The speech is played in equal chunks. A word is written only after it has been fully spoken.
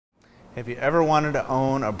Have you ever wanted to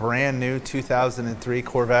own a brand new 2003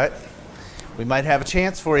 Corvette? We might have a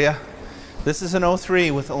chance for you. This is an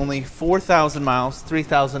 03 with only 4,000 miles,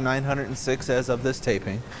 3,906 as of this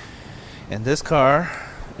taping. And this car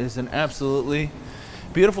is in absolutely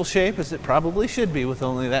beautiful shape, as it probably should be with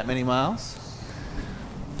only that many miles.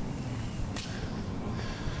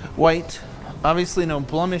 White, obviously no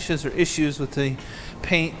blemishes or issues with the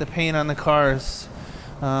paint. The paint on the car is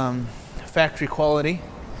factory quality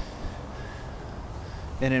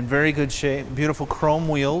and in very good shape. Beautiful chrome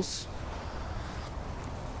wheels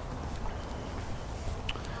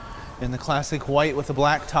in the classic white with the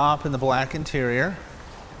black top and the black interior.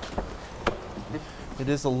 It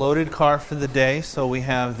is a loaded car for the day, so we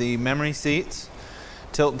have the memory seats,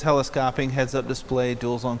 tilt and telescoping heads-up display,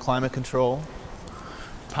 dual zone climate control,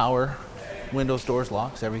 power, windows, doors,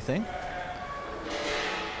 locks, everything.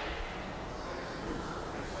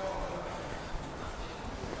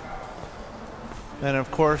 And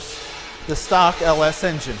of course, the stock LS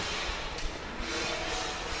engine.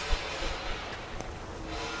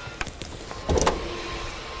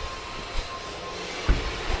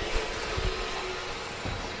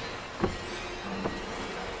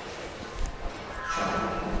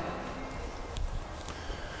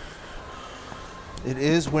 It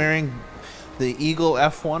is wearing the Eagle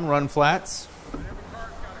F1 run flats.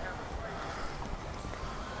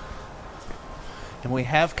 And we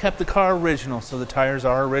have kept the car original, so the tires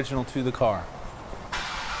are original to the car.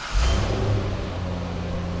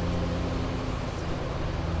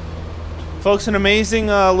 Folks, an amazing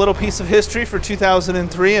little piece of history for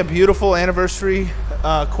 2003, a beautiful anniversary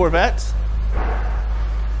Corvette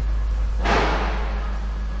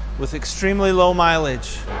with extremely low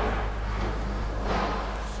mileage.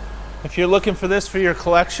 If you're looking for this for your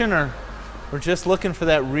collection, or just looking for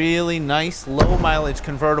that really nice low mileage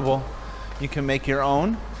convertible, you can make your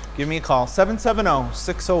own. Give me a call,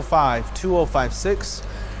 770-605-2056,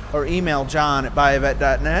 or email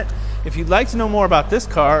john@buyavette.net. If you'd like to know more about this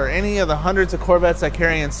car or any of the hundreds of Corvettes I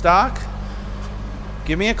carry in stock,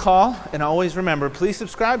 give me a call. And always remember, please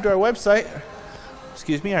subscribe to our website, our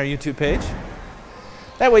YouTube page.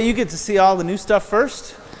 That way you get to see all the new stuff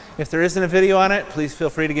first. If there isn't a video on it, please feel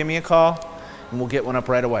free to give me a call and we'll get one up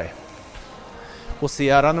right away. We'll see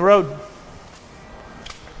you out on the road.